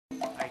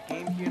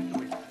here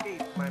to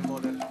escape, my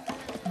mother.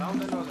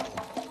 Found another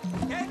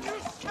one. Can you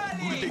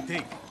study? Who did they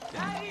take?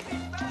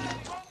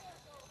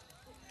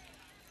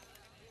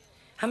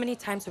 How many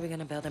times are we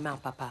gonna bail them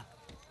out, Papa?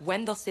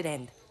 When does it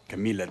end?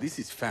 Camila, this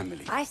is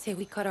family. I say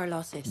we cut our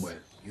losses. Well,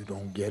 you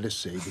don't get a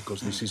say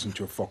because this isn't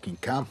your fucking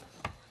camp.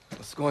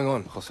 What's going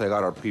on? Jose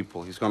got our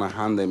people. He's gonna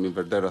hand them in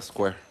Verdera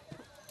Square.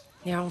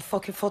 Their own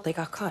fucking fault they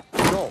got caught.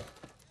 No,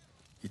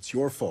 it's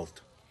your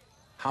fault.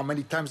 How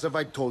many times have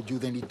I told you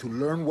they need to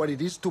learn what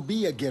it is to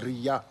be a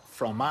guerrilla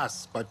from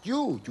us? But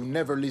you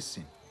never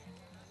listen.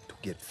 To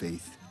get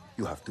faith,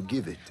 you have to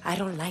give it. I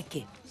don't like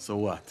it. So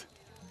what?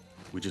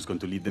 We're just going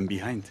to leave them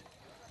behind?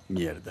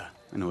 Mierda.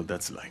 I know what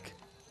that's like.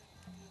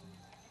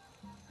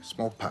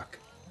 Small pack.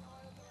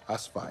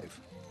 Us 5.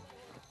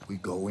 We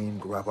go in,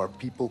 grab our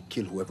people,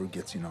 kill whoever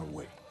gets in our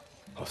way.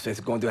 Jose's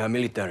going to have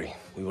military.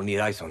 We will need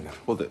eyes on them.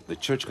 Well, the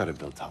church got a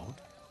bell tower.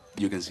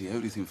 You can see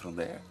everything from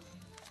there.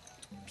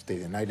 Stay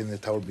the night in the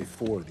tower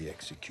before the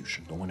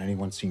execution. Don't want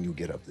anyone seeing you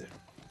get up there.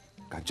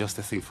 Got just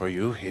the thing for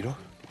you, hero.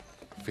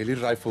 Philly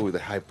rifle with a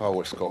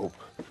high-power scope.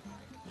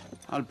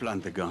 I'll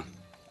plant the gun.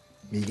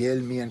 Miguel,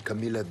 me, and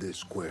Camila at the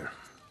square.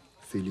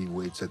 Philly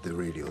waits at the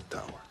radio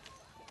tower.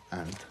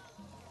 And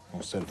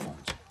no cell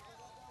phones.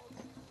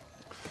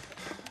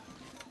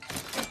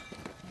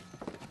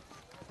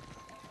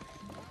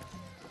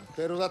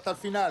 Pero hasta el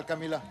final,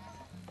 Camila.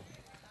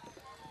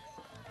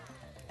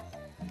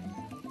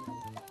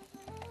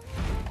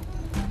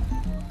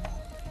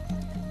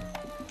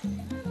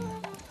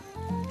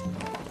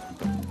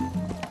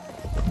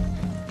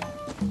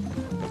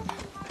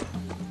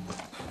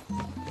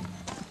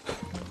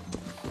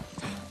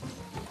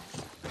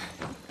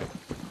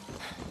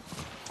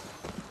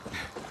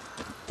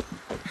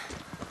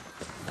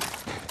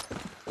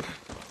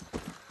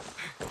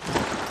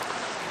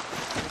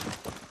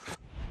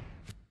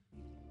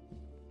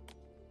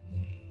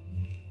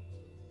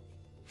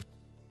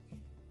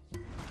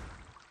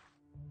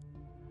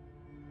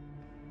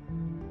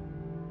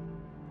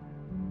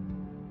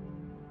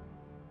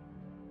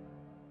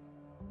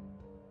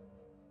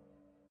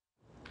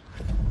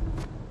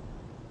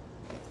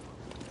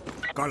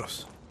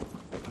 Carlos,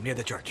 I'm near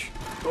the church.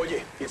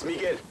 Oye, it's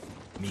Miguel.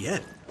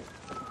 Miguel?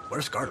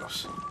 Where's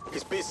Carlos?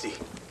 He's busy.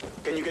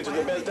 Can you get to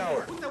the bell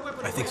tower?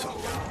 I think so.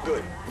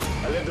 Good.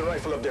 I left the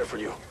rifle up there for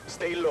you.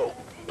 Stay low.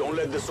 Don't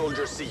let the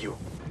soldiers see you.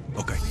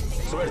 Okay.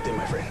 Suerte,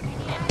 my friend.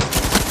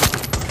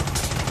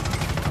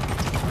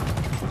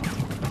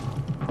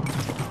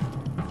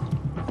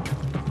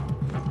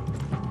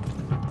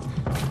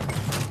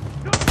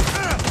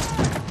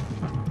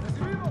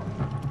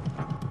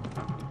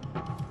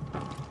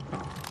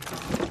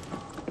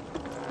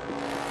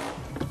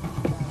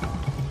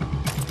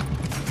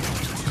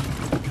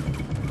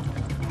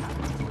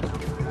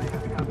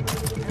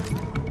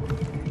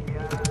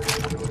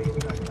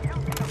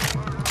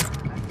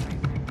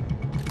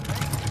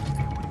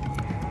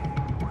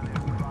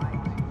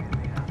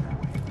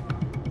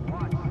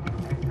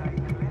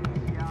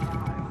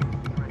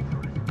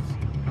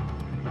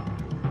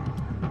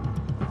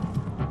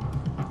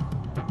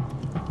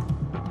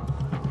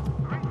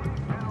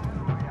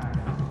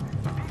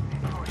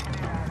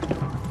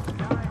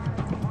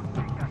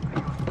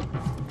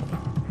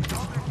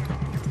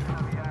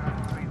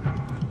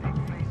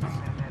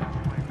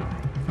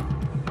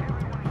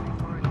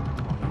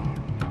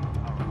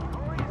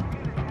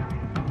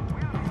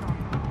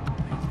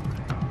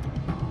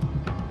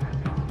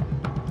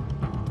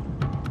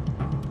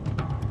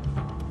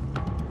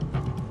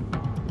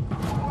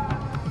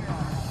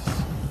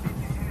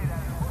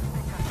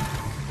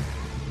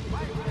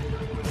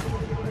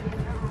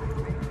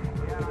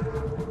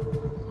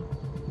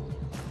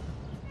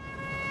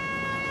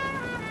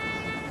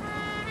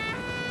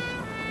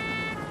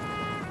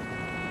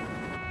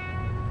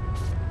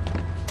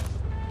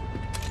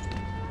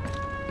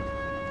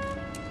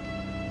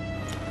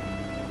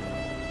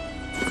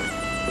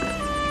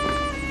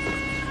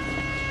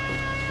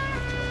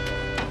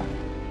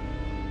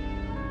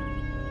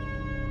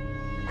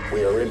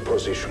 We are in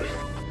position.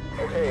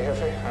 Okay,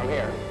 Jefe, I'm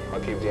here.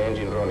 I'll keep the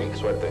engine running.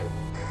 Suerte.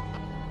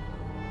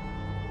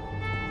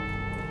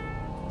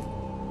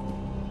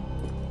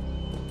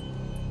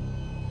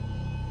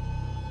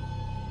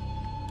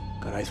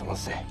 Got eyes on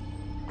Jose.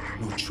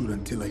 Don't shoot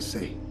until I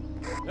say.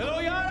 Hello,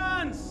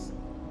 Yarans!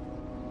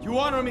 You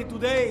honor me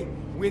today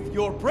with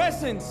your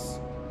presence,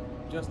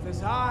 just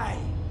as I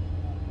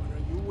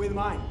honor you with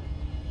mine.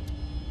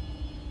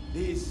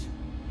 These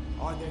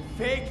are the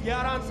fake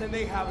Yarans, and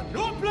they have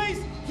no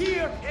place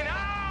here in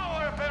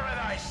our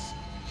paradise.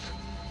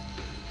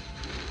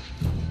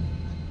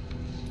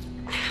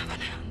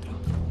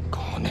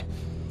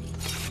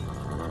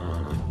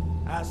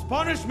 As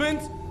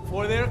punishment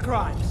for their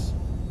crimes,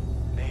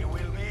 they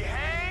will be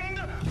hanged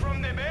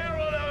from the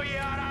barrel of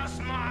Yara's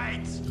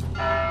might.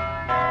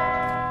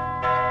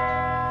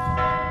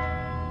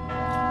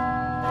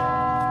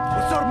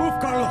 What's our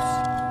move,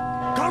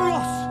 Carlos?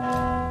 Carlos!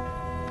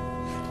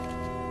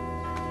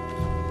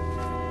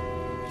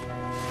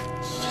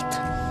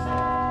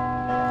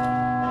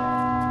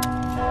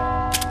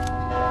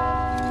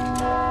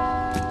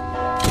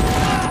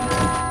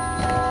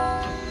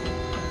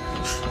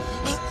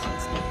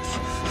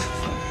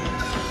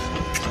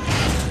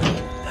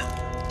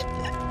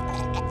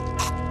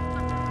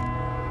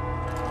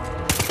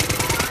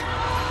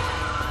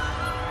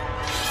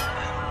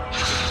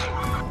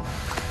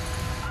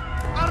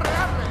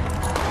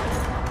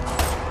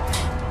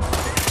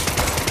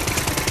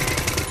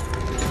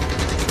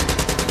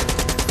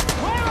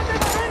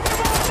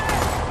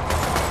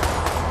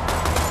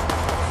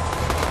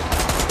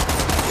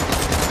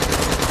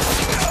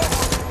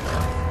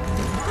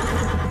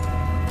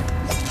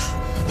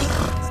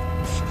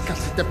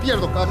 te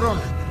pierdo, cabrón.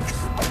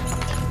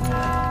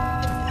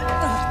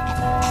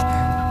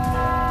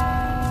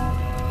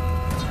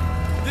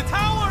 The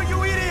tower,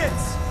 you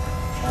idiots!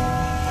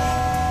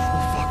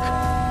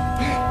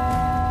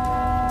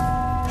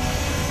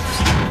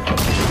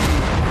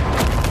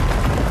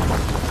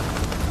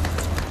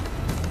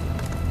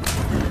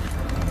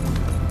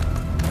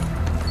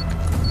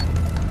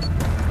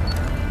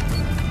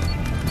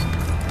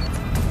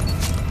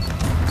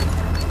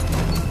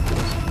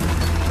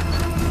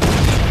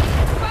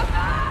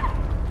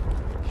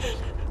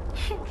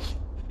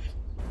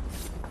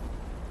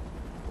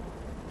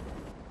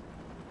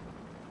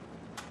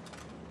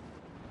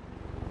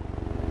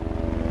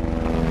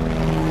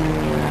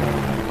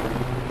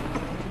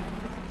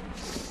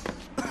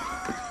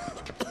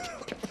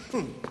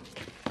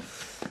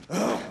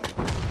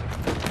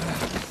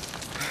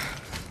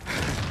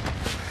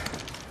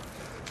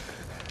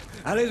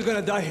 Ali's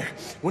gonna die here.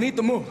 We need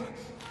to move.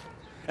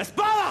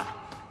 Espada!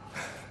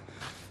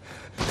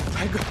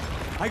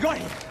 I got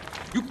him.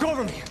 You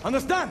cover me.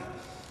 Understand?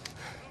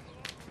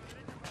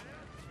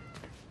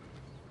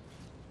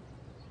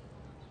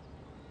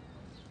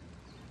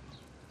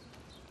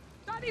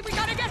 Daddy, we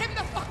gotta get him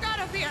the fuck out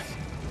of here!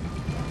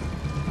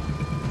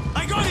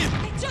 I got him!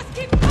 They just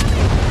keep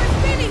coming! Where's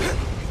Billy?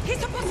 He's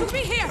supposed to be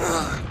here!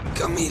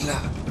 Camila.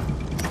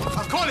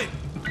 I'll call him!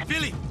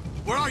 Billy,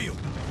 where are you?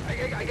 I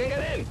can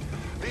get in.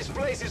 This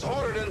place is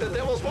hotter than the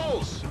devil's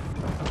balls.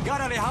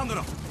 Got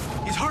Alejandro.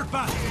 He's hurt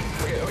bad.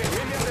 Okay,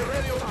 meet me at the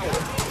radio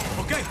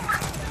tower. Okay.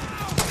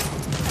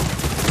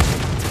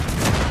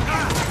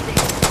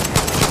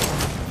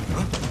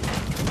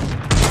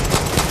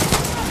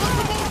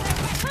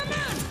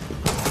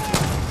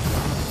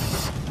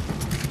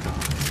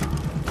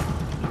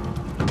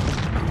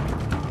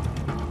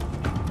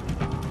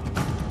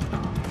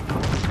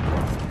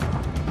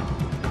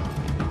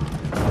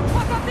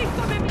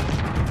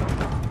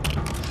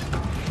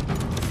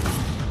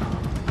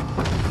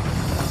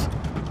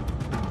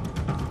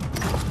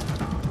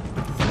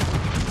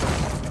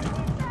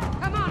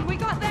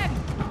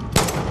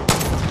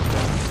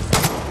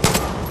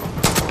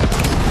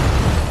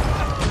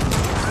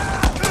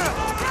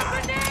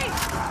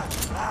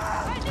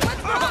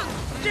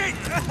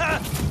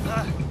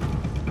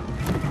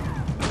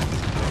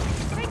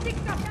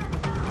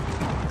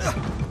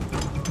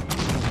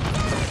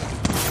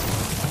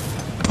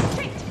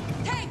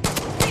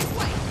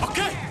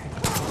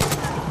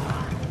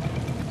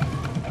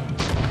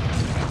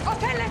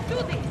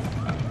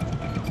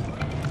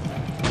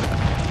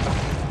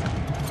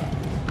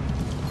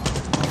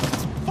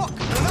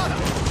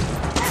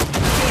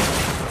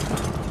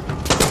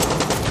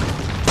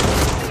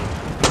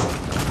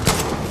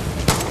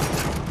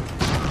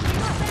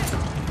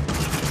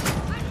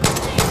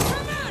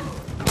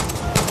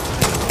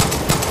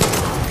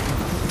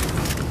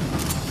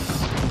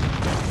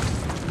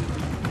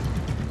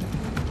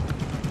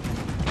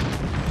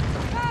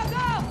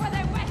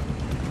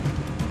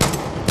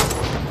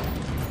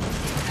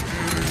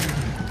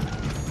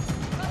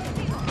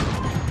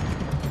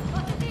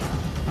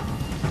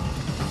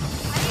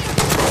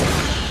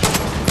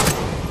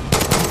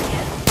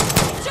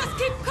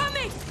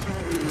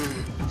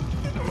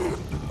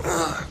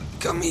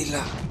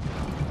 Camila.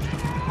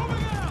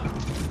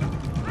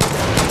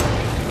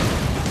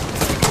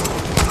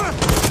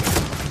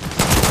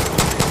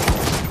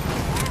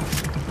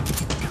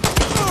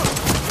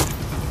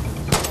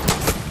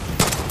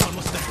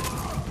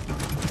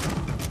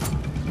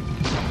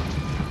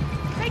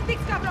 Take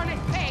these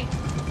cabrones, hey!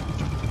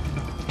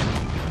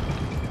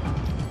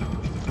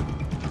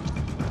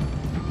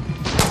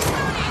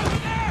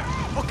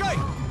 Okay!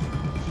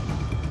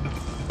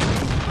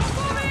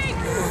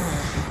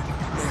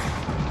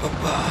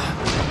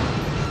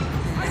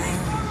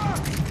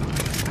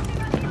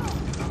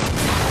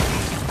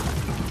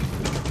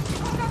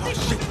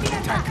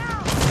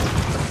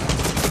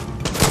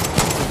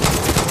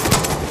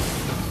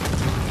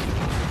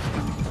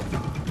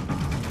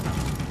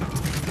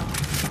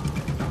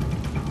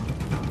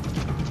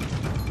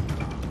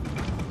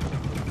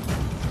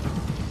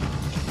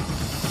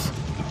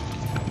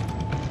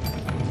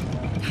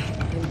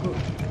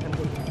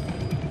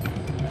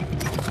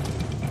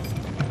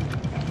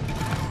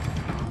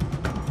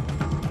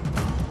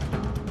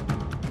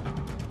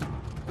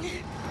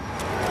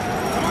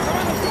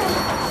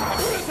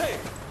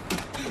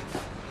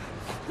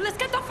 Let's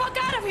get the fuck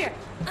out of here!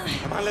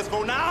 Come on, let's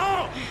go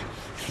now!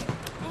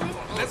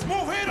 Let's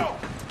move, Hero!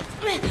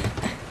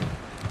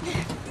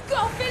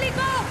 Go, Billy,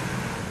 go!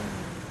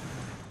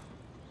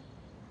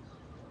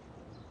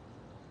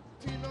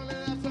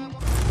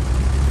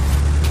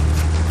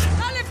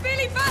 Dale,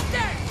 Billy,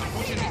 faster!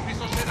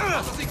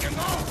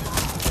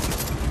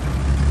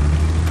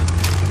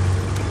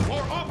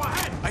 More up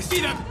ahead! I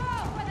see them! Go,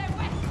 where they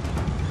went!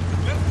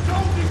 Let's go,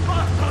 these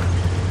bastards!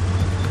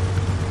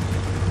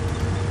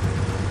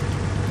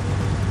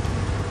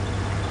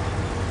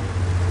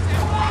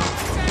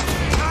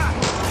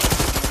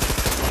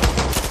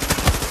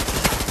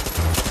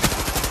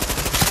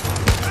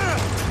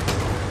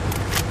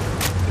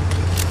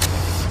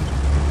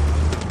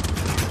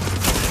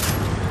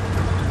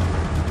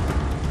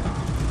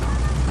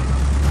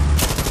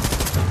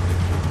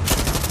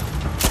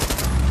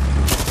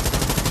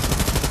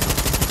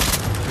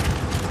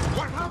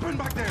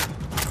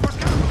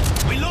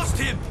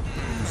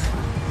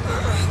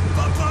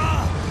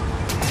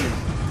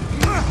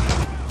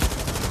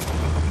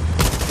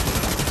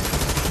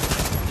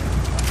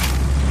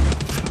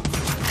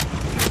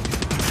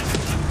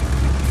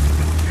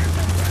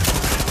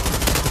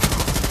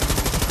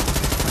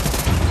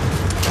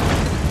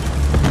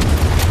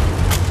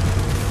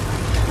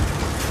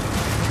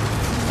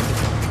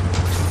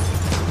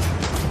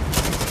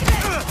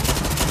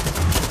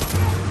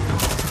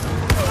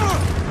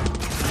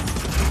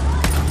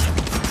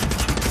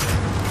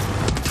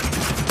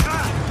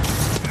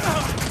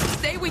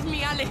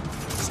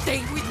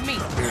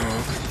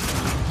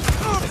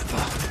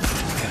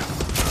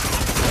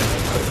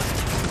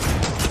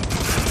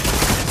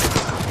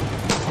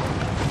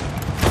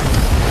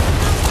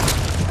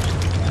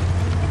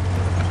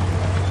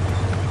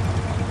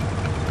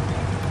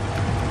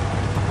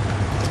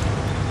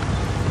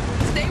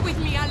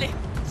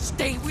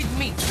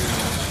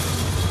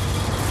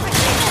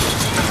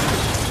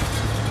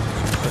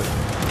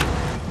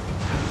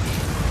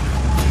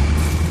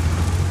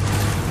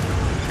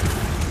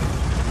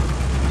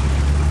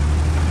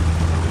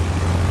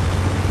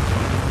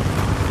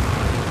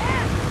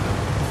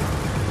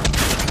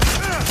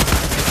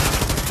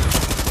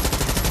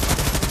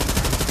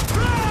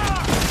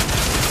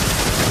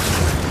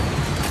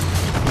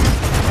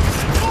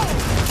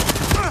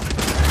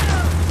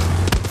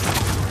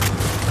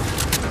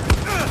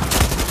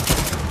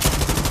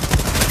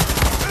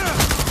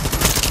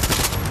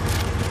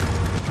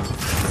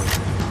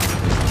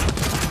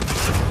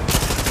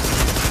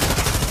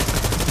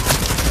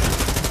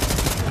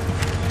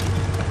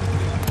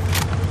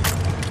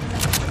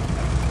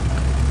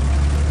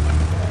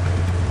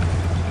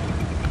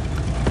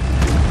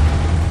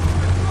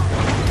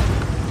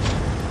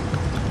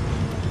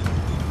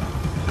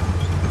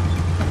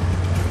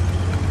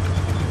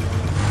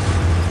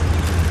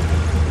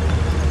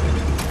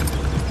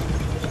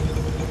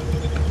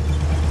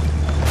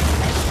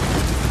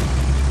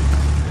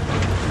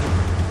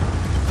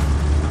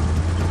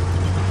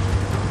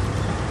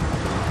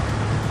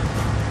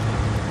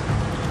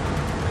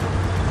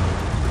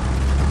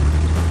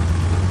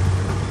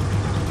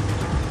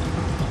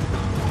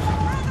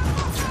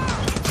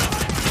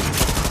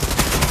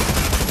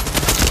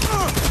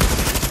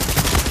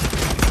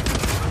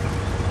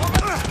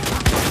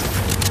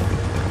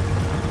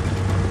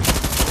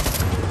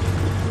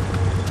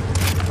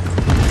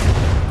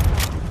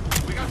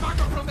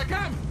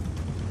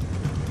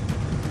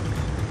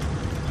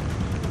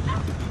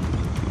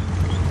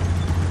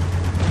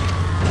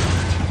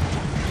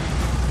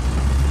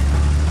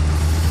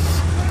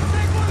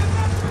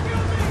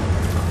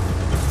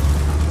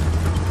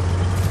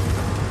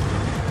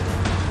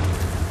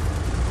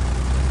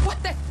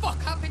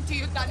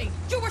 gunning.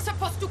 You were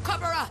supposed to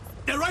cover us.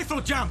 The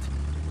rifle jammed!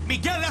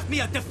 Miguel left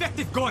me a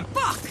defective gun!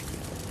 Fuck!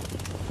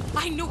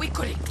 I knew we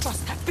couldn't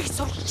trust that piece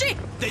of shit.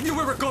 They knew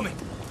we were coming!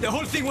 The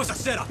whole thing was a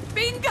setup!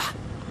 Binga!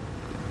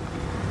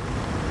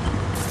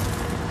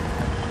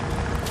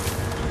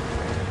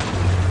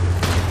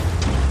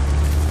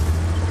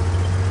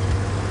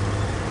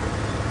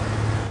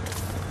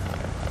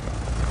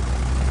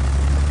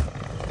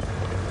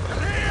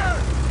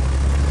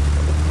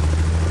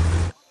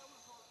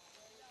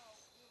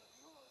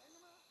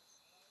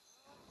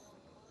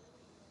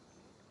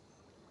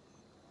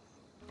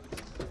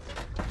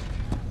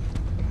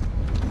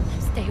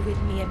 Stay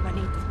with me,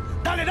 hermanito.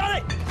 Dale,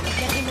 dale!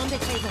 Get him on the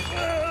table.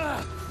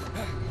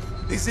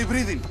 Is he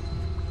breathing?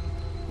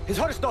 His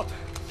heart stopped!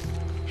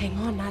 Hang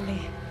on, Ale.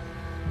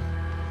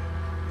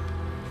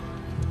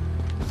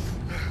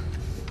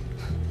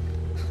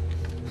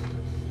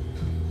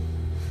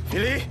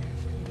 Philly?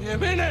 You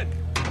mean it?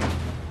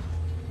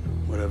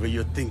 Whatever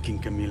you're thinking,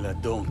 Camila,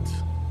 don't.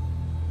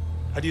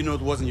 How do you know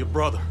it wasn't your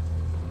brother?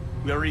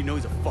 We already know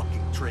he's a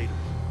fucking traitor.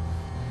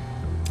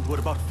 But what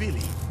about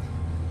Philly?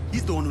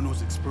 He's the one who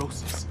knows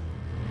explosives.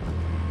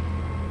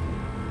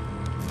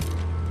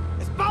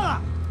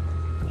 Espada!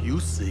 You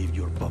saved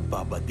your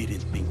papa, but didn't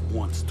think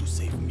once to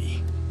save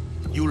me.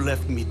 You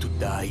left me to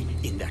die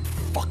in that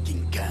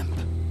fucking camp.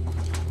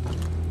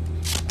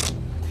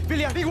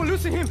 Philly, I think we're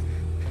losing him!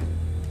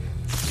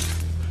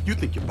 You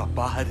think your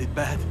papa had it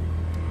bad?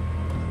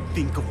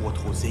 Think of what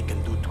Jose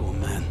can do to a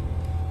man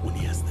when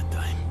he has the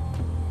time.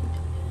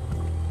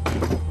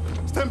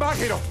 Stand back,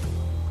 Hiro!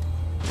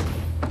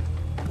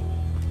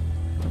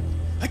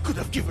 I could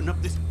have given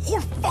up this whole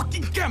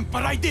fucking camp,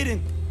 but I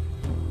didn't!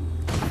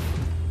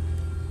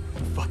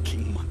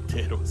 Fucking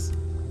Monteros.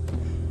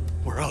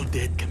 We're all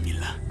dead,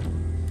 Camila.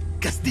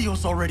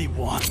 Castillo's already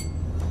won.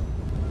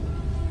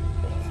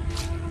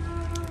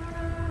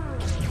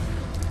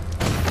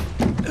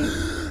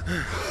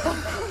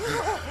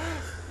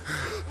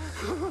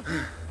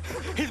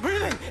 He's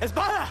breathing!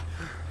 Espada!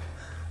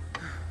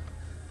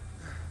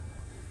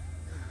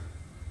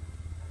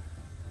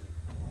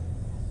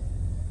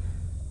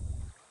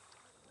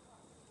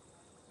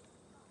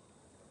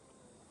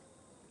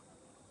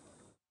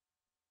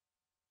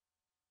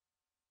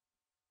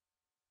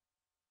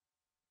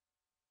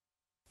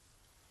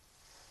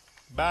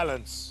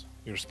 Balance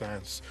your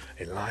stance.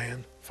 A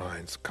lion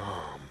finds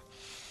calm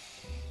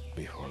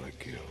before the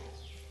kill.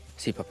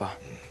 Sí, papá.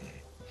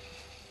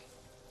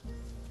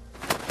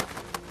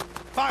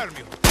 Fire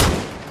me!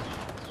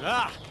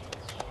 Ah!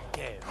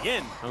 Que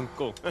bien,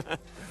 uncle.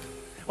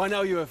 Well,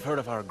 now you have heard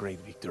of our great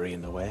victory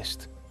in the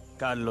West.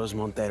 Carlos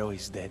Montero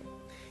is dead.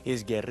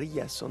 His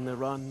guerrillas on the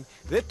run.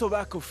 The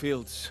tobacco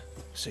fields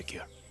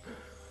secure.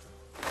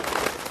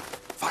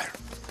 Fire!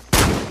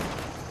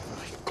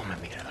 Ay, come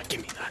mierda,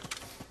 give me that.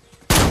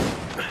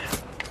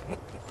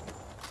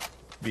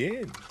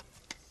 Bien.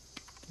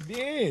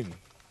 Bien.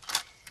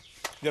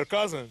 Your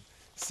cousin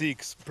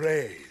seeks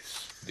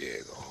praise,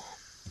 Diego.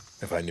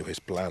 If I knew his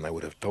plan, I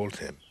would have told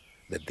him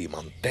that the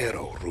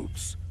Montero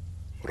roots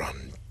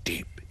run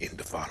deep in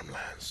the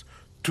farmlands.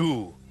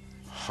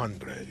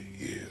 200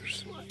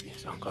 years.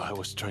 Yes, uncle, I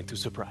was trying to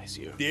surprise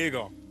you.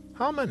 Diego,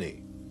 how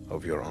many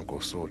of your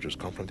uncle's soldiers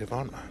come from the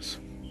farmlands?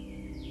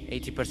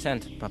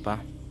 80%,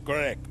 papá.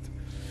 Correct.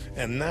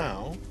 And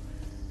now,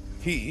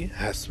 he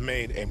has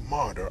made a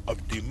martyr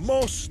of the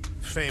most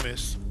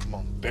famous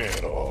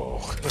Montero.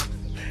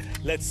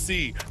 Let's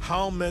see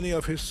how many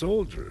of his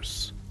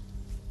soldiers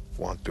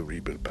want to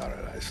rebuild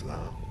paradise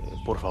now.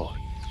 Por favor.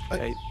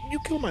 You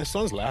killed my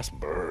son's last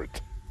bird.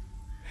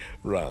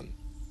 Run.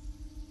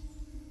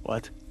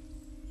 What?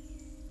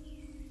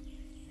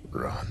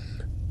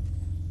 Run.